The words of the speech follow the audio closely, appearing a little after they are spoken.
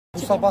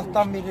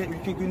sabahtan beri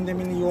ülke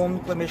gündemini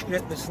yoğunlukla meşgul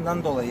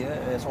etmesinden dolayı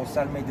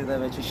sosyal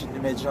medyada ve çeşitli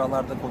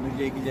mecralarda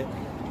konuyla ilgili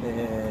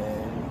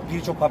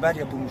birçok haber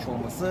yapılmış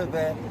olması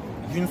ve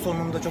gün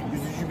sonunda çok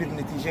üzücü bir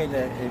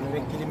neticeyle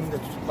müvekkilimin de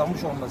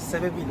tutuklanmış olması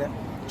sebebiyle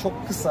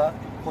çok kısa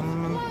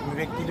konunun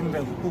müvekkilim ve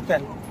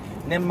hukuken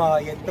ne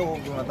mahiyette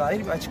olduğuna dair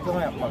bir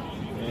açıklama yapmak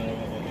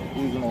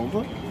uygun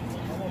oldu.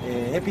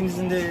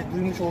 Hepinizin de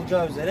duymuş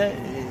olacağı üzere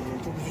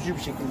çok üzücü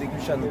bir şekilde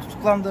Gülşen'in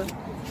tutuklandı.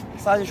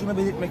 Sadece şunu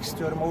belirtmek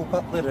istiyorum,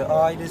 avukatları,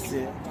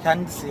 ailesi,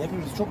 kendisi,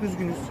 hepimiz çok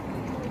üzgünüz.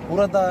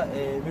 Burada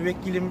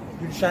müvekkilim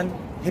Gülşen,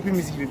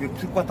 hepimiz gibi bir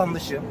Türk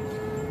vatandaşı,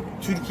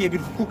 Türkiye bir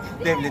hukuk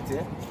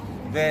devleti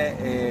ve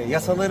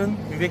yasaların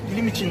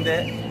müvekkilim için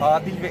de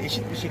adil ve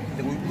eşit bir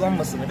şekilde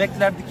uygulanmasını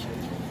beklerdik.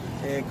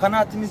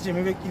 Kanaatimizce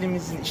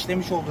müvekkilimizin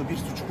işlemiş olduğu bir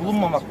suç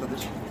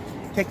bulunmamaktadır.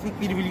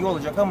 Teknik bir bilgi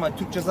olacak ama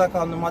Türk Ceza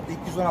Kanunu madde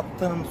 216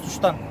 tanımlı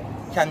suçtan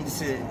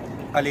kendisi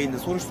aleyhinde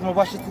soruşturma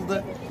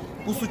başlatıldı.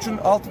 Bu suçun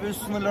alt ve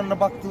üst sınırlarına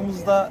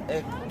baktığımızda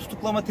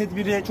tutuklama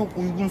tedbiri çok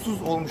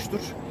uygunsuz olmuştur.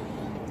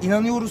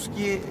 İnanıyoruz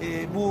ki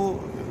bu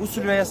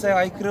usul ve yasaya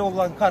aykırı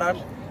olan karar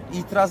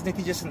itiraz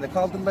neticesinde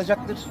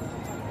kaldırılacaktır.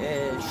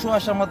 Şu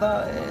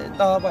aşamada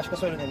daha başka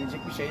söylenebilecek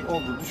bir şey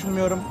olduğunu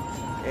düşünmüyorum.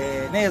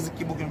 Ne yazık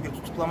ki bugün bir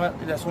tutuklama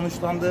ile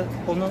sonuçlandı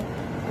konu.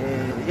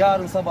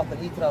 Yarın sabahtan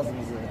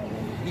itirazımızı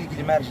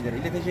ilgili mercilere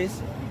ileteceğiz.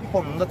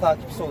 Konunun da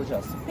takipçisi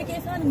olacağız. Peki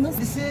efendim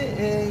nasıl?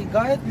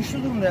 Gayet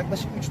güçlü durumda.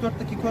 Yaklaşık 3-4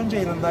 dakika önce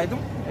yayınındaydım.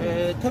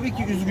 Tabii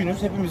ki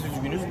üzgünüz, hepimiz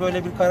üzgünüz.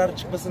 Böyle bir karar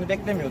çıkmasını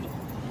beklemiyorduk.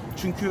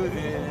 Çünkü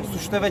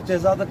suçta ve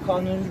cezada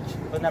kanunilik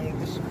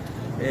önemlidir.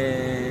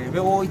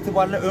 Ve o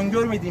itibarla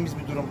öngörmediğimiz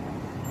bir durum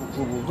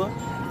vuku buldu.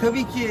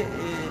 Tabii ki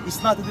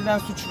isnat edilen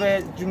suç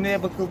ve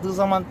cümleye bakıldığı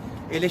zaman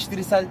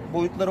eleştirisel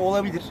boyutları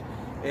olabilir.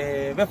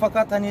 Ve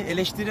fakat hani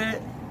eleştiri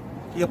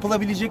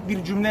yapılabilecek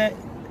bir cümle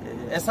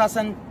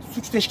esasen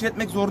suç teşkil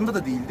etmek zorunda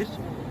da değildir.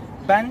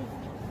 Ben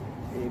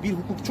bir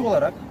hukukçu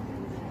olarak,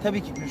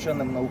 tabii ki Gülşen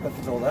Hanım'ın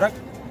avukatı da olarak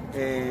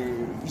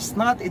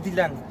isnat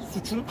edilen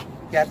suçun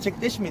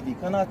gerçekleşmediği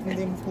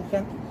kanaatindeyim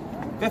hukuken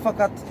ve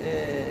fakat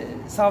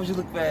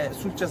savcılık ve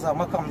suç ceza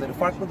makamları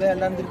farklı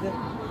değerlendirdi.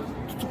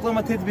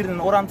 Tutuklama tedbirinin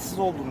orantısız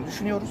olduğunu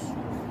düşünüyoruz.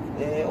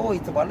 O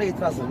itibarla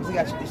itirazlarımızı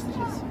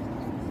gerçekleştireceğiz.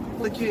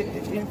 Buradaki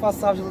infaz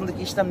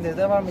savcılığındaki işlemleri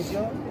devam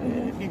ediyor.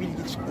 Bir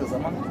bilgi çıktığı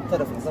zaman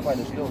tarafınıza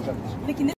paylaşılıyor olacaktır. Peki